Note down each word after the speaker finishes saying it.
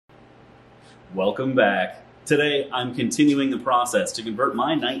Welcome back. Today, I'm continuing the process to convert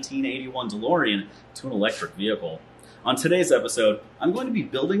my 1981 DeLorean to an electric vehicle. On today's episode, I'm going to be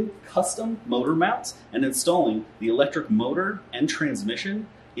building custom motor mounts and installing the electric motor and transmission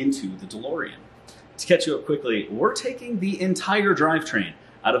into the DeLorean. To catch you up quickly, we're taking the entire drivetrain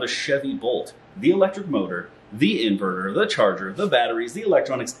out of a Chevy Bolt, the electric motor, the inverter, the charger, the batteries, the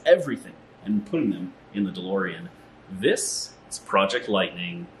electronics, everything, and putting them in the DeLorean. This is Project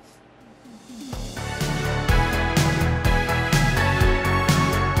Lightning.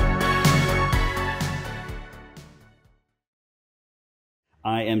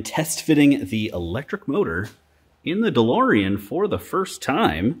 I am test fitting the electric motor in the DeLorean for the first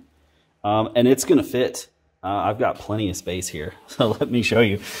time, and it's going to fit. I've got plenty of space here, so let me show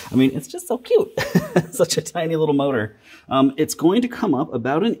you. I mean, it's just so cute. Such a tiny little motor. It's going to come up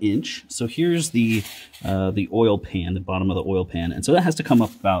about an inch. So here's the oil pan, the bottom of the oil pan, and so that has to come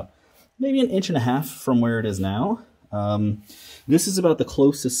up about maybe an inch and a half from where it is now. This is about the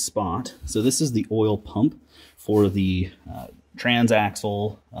closest spot. So this is the oil pump for the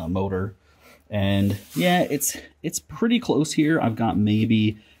transaxle motor, and yeah, it's pretty close here. I've got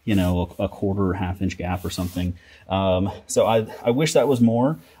maybe, you know, a quarter or half-inch gap or something. So I wish that was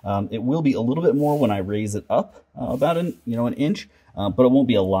more. It will be a little bit more when I raise it up about an inch, but it won't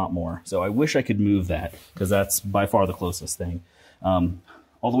be a lot more. So I wish I could move that, because that's by far the closest thing.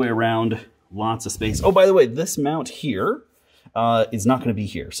 All the way around, lots of space. Oh, by the way, this mount here is not going to be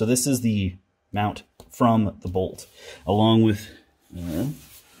here. So this is the mount from the Bolt, along with,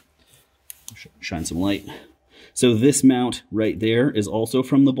 shine some light. So this mount right there is also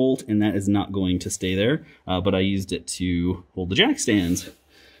from the Bolt, and that is not going to stay there, but I used it to hold the jack stands.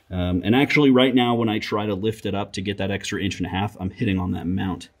 And actually right now, when I try to lift it up to get that extra inch and a half, I'm hitting on that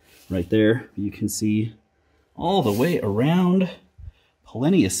mount right there. You can see all the way around,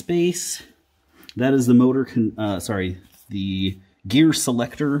 plenty of space. That is the motor, the gear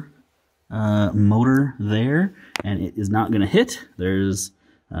selector motor there, and it is not going to hit. There's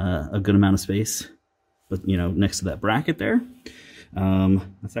a good amount of space, but next to that bracket there.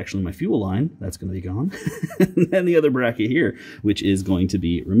 That's actually my fuel line. That's going to be gone. And then the other bracket here, which is going to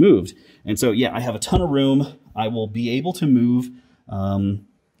be removed. And so, yeah, I have a ton of room. I will be able to move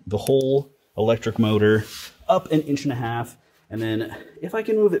the whole electric motor up an inch and a half. And then if I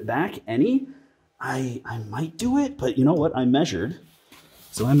can move it back any, I might do it. But you know what? I measured.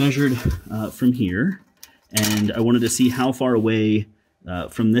 So I measured from here, and I wanted to see how far away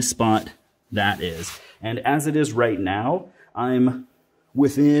from this spot that is. And as it is right now, I'm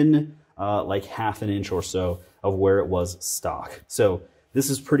within like half an inch or so of where it was stock. So this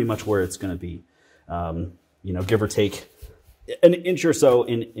is pretty much where it's going to be, give or take an inch or so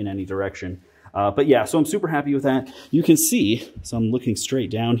in any direction. But yeah, so I'm super happy with that. You can see, so I'm looking straight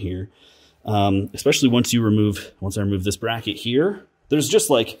down here, especially once I remove this bracket here, there's just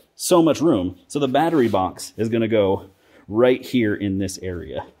like so much room. So the battery box is going to go right here in this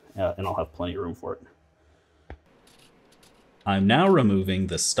area, and I'll have plenty of room for it. I'm now removing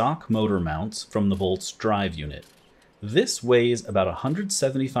the stock motor mounts from the Bolt's drive unit. This weighs about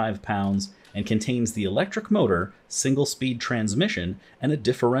 175 pounds and contains the electric motor, single-speed transmission, and a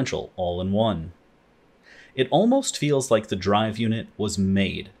differential all in one. It almost feels like the drive unit was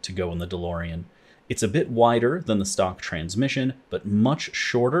made to go in the DeLorean. It's a bit wider than the stock transmission, but much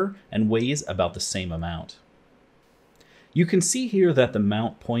shorter and weighs about the same amount. You can see here that the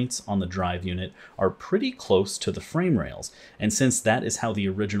mount points on the drive unit are pretty close to the frame rails, and since that is how the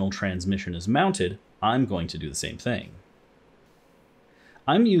original transmission is mounted, I'm going to do the same thing.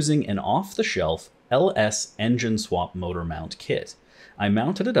 I'm using an off-the-shelf LS engine swap motor mount kit. I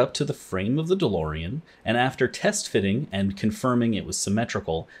mounted it up to the frame of the DeLorean, and after test fitting and confirming it was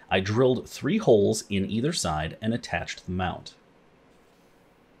symmetrical, I drilled 3 holes in either side and attached the mount.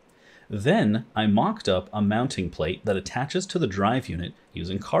 Then I mocked up a mounting plate that attaches to the drive unit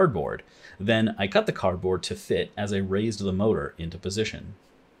using cardboard. Then I cut the cardboard to fit as I raised the motor into position.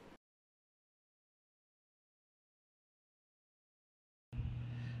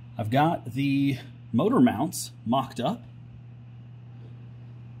 I've got the motor mounts mocked up.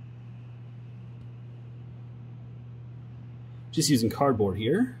 Just using cardboard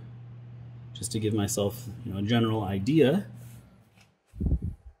here, just to give myself a general idea of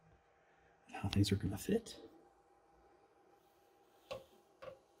how things are going to fit.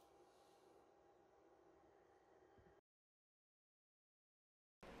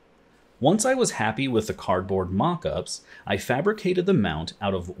 Once I was happy with the cardboard mock-ups, I fabricated the mount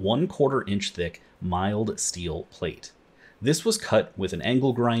out of 1/4 inch thick mild steel plate. This was cut with an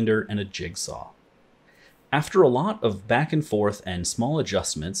angle grinder and a jigsaw. After a lot of back and forth and small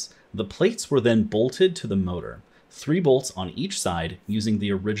adjustments, the plates were then bolted to the motor, 3 bolts on each side using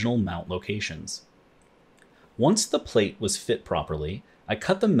the original mount locations. Once the plate was fit properly, I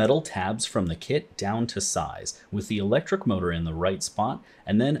cut the metal tabs from the kit down to size with the electric motor in the right spot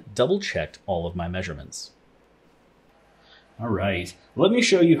and then double-checked all of my measurements. All right, let me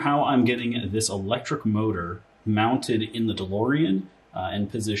show you how I'm getting this electric motor mounted in the DeLorean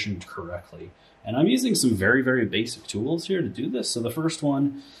and positioned correctly. And I'm using some very, very basic tools here to do this. So the first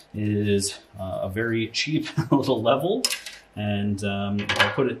one is a very cheap little level. And if I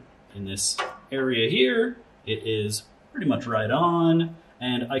put it in this area here, it is pretty much right on.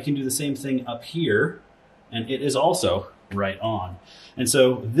 And I can do the same thing up here, and it is also right on. And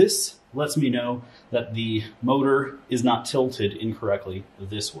so this lets me know that the motor is not tilted incorrectly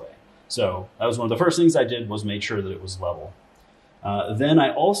this way. So that was one of the first things I did, was made sure that it was level. Then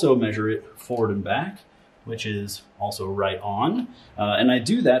I also measure it forward and back, which is also right on. And I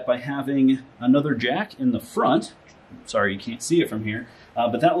do that by having another jack in the front. Sorry, you can't see it from here.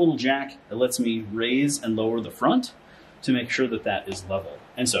 But that little jack, it lets me raise and lower the front to make sure that that is level.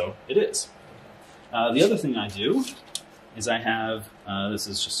 And so it is. The other thing I do is I have, this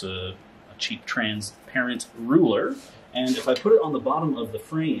is just a cheap transparent ruler. And if I put it on the bottom of the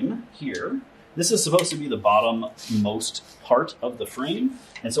frame here, this is supposed to be the bottom-most part of the frame.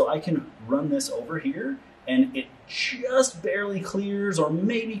 And so I can run this over here, and it just barely clears or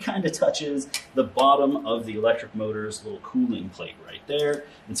maybe kind of touches the bottom of the electric motor's little cooling plate right there.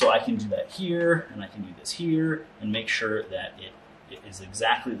 And so I can do that here, and I can do this here, and make sure that it is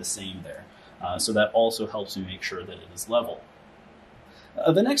exactly the same there. So that also helps me make sure that it is level.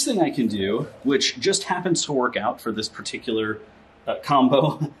 The next thing I can do, which just happens to work out for this particular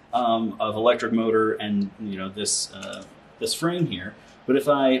combo of electric motor and this frame here, but if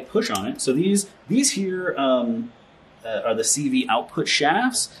I push on it, so these here are the CV output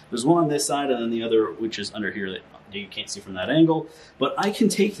shafts. There's one on this side and then the other which is under here that you can't see from that angle. But I can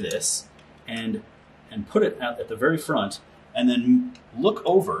take this and put it out at the very front and then look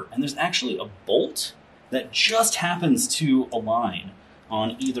over, and there's actually a bolt that just happens to align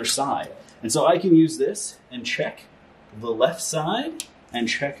on either side. And so I can use this and check the left side and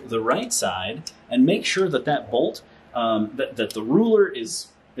check the right side and make sure that that bolt, that the ruler is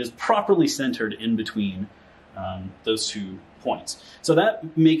properly centered in between those 2 points. So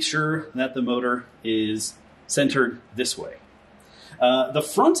that makes sure that the motor is centered this way. The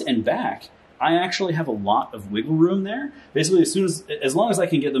front and back, I actually have a lot of wiggle room there. Basically, as long as I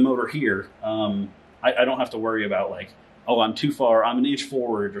can get the motor here, I don't have to worry about like, oh, I'm too far, I'm an inch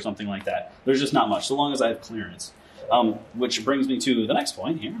forward or something like that. There's just not much, so long as I have clearance. Which brings me to the next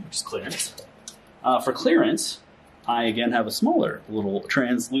point here, which is clearance. For clearance, I again have a smaller little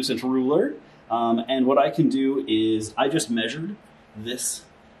translucent ruler. And what I can do is I just measured this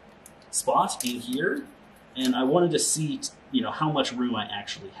spot in here, and I wanted to see, how much room I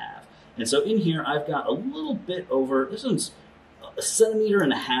actually have. And so in here, I've got a little bit over, this one's 1.5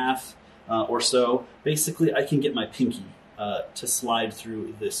 centimeters or so. Basically, I can get my pinky to slide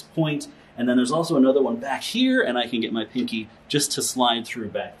through this point. And then there's also another one back here, and I can get my pinky just to slide through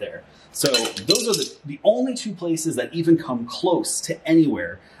back there. So those are the only 2 places that even come close to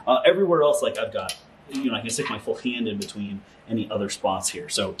anywhere. Everywhere else, like I've got, I can stick my full hand in between any other spots here.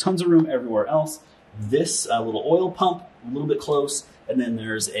 So tons of room everywhere else. This little oil pump, a little bit close, and then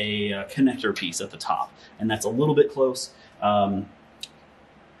there's a connector piece at the top, and that's a little bit close.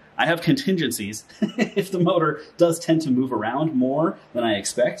 I have contingencies if the motor does tend to move around more than I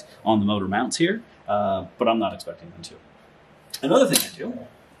expect on the motor mounts here, but I'm not expecting them to. Another thing I do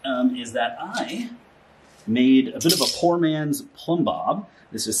is that I made a bit of a poor man's plumb bob.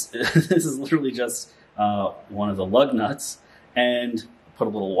 This is literally just one of the lug nuts, and put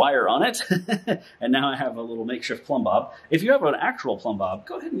a little wire on it, and now I have a little makeshift plumb bob. If you have an actual plumb bob,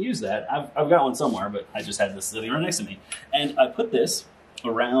 go ahead and use that. I've got one somewhere, but I just had this sitting right next to me. And I put this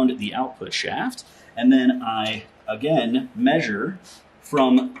around the output shaft, and then I again measure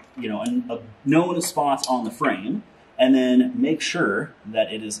from a known spot on the frame, and then make sure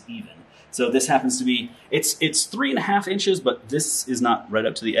that it is even. So this happens to be, it's 3.5 inches, but this is not right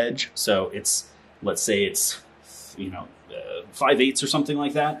up to the edge. So it's, let's say it's 5/8 or something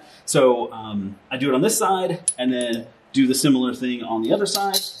like that. So I do it on this side, and then do the similar thing on the other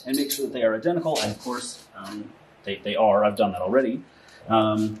side, and make sure that they are identical. And of course, they are. I've done that already.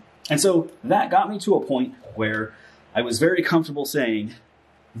 And so that got me to a point where I was very comfortable saying,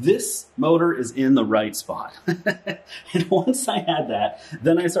 this motor is in the right spot. And once I had that,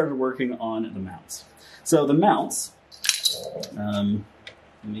 then I started working on the mounts. So the mounts,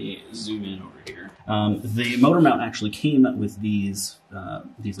 Let me zoom in over here. The motor mount actually came with these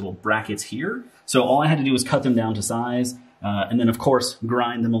little brackets here. So all I had to do was cut them down to size, and then of course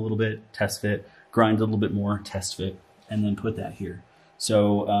grind them a little bit, test fit, grind a little bit more, test fit, and then put that here.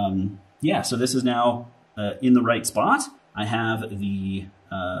 So yeah, so this is now in the right spot. I have the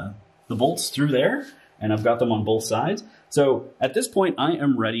bolts through there, and I've got them on both sides. So at this point, I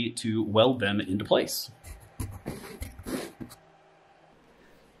am ready to weld them into place.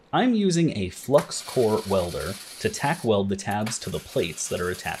 I'm using a flux core welder to tack weld the tabs to the plates that are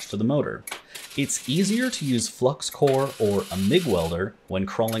attached to the motor. It's easier to use flux core or a MIG welder when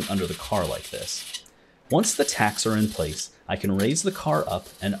crawling under the car like this. Once the tacks are in place, I can raise the car up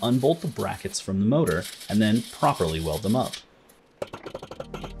and unbolt the brackets from the motor and then properly weld them up.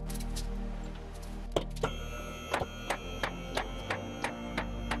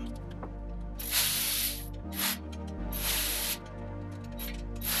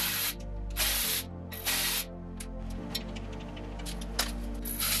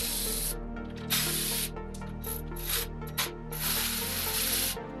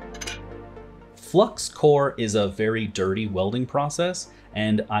 Flux core is a very dirty welding process,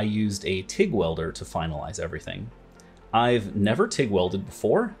 and I used a TIG welder to finalize everything. I've never TIG welded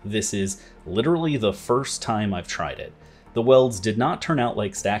before. This is literally the first time I've tried it. The welds did not turn out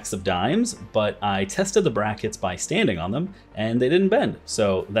like stacks of dimes, but I tested the brackets by standing on them, and they didn't bend,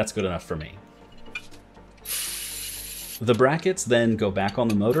 so that's good enough for me. The brackets then go back on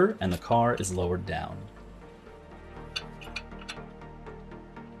the motor, and the car is lowered down.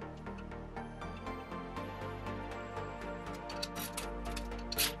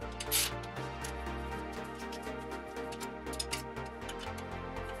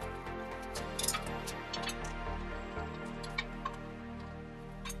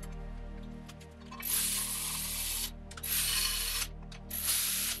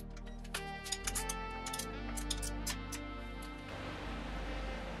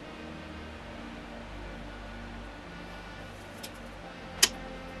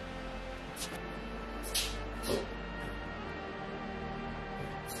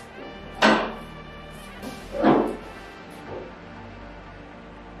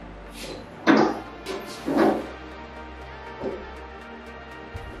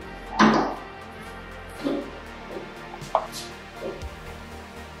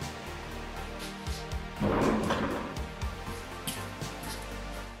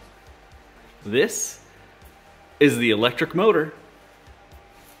 This is the electric motor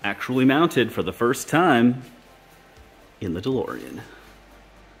actually mounted for the first time in the DeLorean.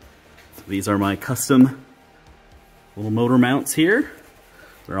 These are my custom little motor mounts here.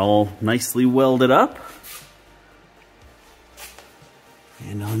 They're all nicely welded up.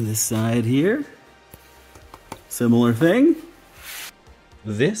 And on this side here, similar thing.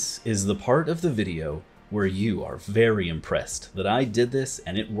 This is the part of the video where you are very impressed that I did this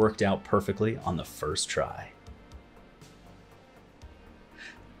and it worked out perfectly on the first try.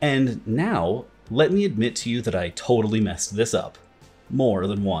 And now, let me admit to you that I totally messed this up, more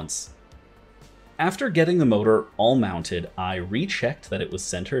than once. After getting the motor all mounted, I rechecked that it was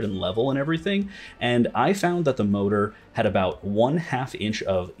centered and level and everything, and I found that the motor had about 1/2 inch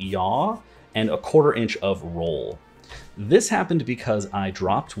of yaw and 1/4 inch of roll. This happened because I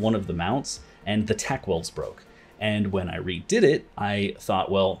dropped one of the mounts and the tack welds broke. And when I redid it, I thought,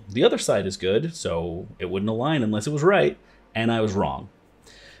 well, the other side is good, so it wouldn't align unless it was right, and I was wrong.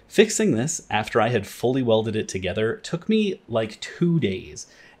 Fixing this after I had fully welded it together took me like 2 days,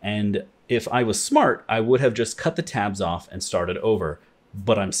 and if I was smart, I would have just cut the tabs off and started over,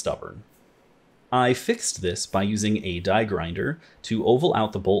 but I'm stubborn. I fixed this by using a die grinder to oval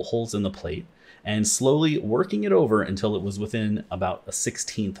out the bolt holes in the plate and slowly working it over until it was within about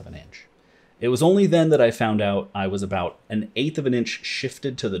 1/16 of an inch. It was only then that I found out I was about 1/8 of an inch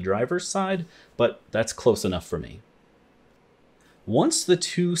shifted to the driver's side, but that's close enough for me. Once the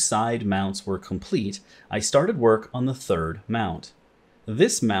 2 side mounts were complete, I started work on the 3rd mount.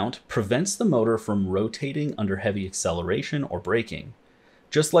 This mount prevents the motor from rotating under heavy acceleration or braking.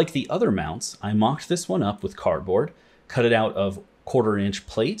 Just like the other mounts, I mocked this one up with cardboard, cut it out of 1/4 inch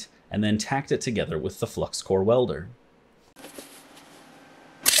plate, and then tacked it together with the flux core welder.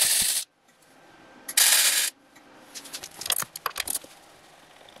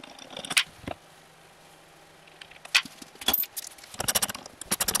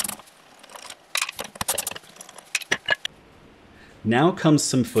 Now comes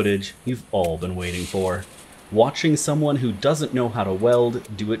some footage you've all been waiting for. Watching someone who doesn't know how to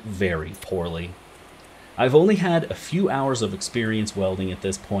weld do it very poorly. I've only had a few hours of experience welding at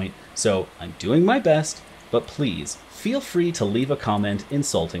this point, so I'm doing my best, but please feel free to leave a comment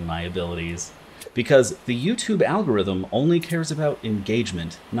insulting my abilities, because the YouTube algorithm only cares about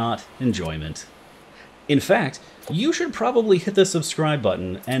engagement, not enjoyment. In fact, you should probably hit the subscribe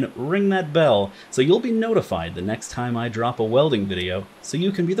button and ring that bell so you'll be notified the next time I drop a welding video so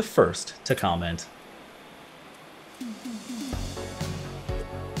you can be the first to comment.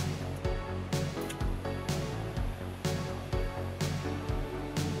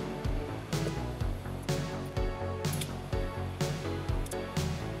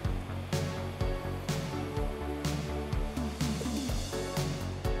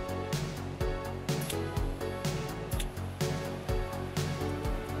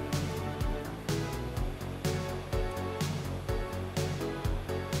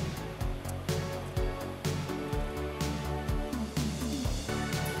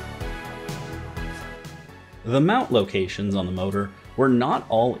 The mount locations on the motor were not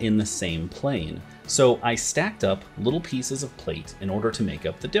all in the same plane, so I stacked up little pieces of plate in order to make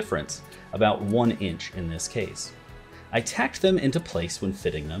up the difference, about 1 inch in this case. I tacked them into place when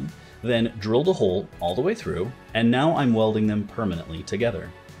fitting them, then drilled a hole all the way through, and now I'm welding them permanently together.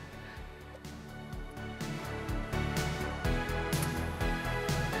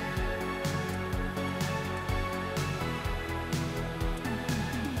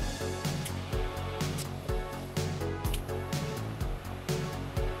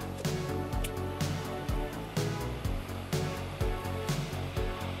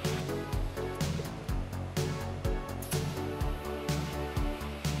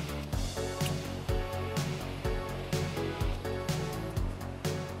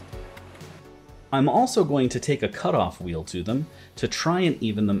 I'm also going to take a cutoff wheel to them to try and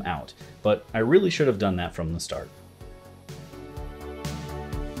even them out, but I really should have done that from the start.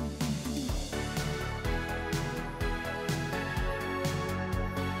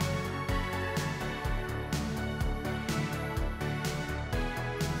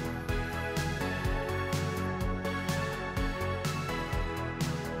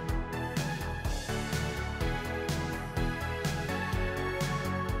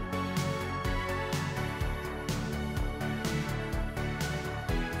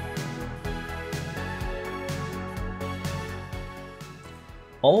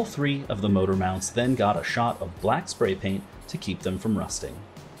 All 3 of the motor mounts then got a shot of black spray paint to keep them from rusting.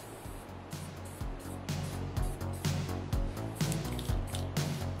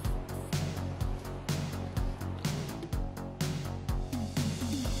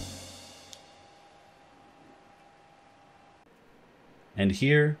 And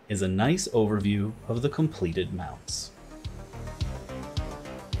here is a nice overview of the completed mounts.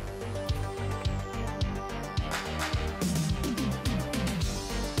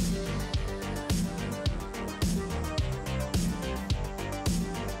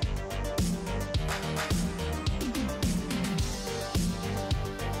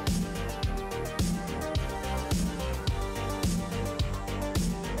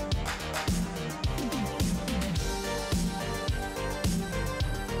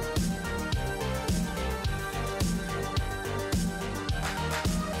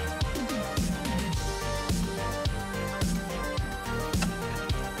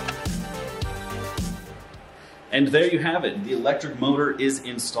 And there you have it. The electric motor is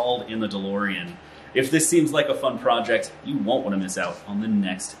installed in the DeLorean. If this seems like a fun project, you won't want to miss out on the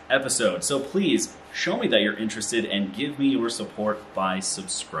next episode. So please show me that you're interested and give me your support by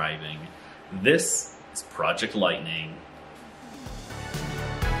subscribing. This is Project Lightning.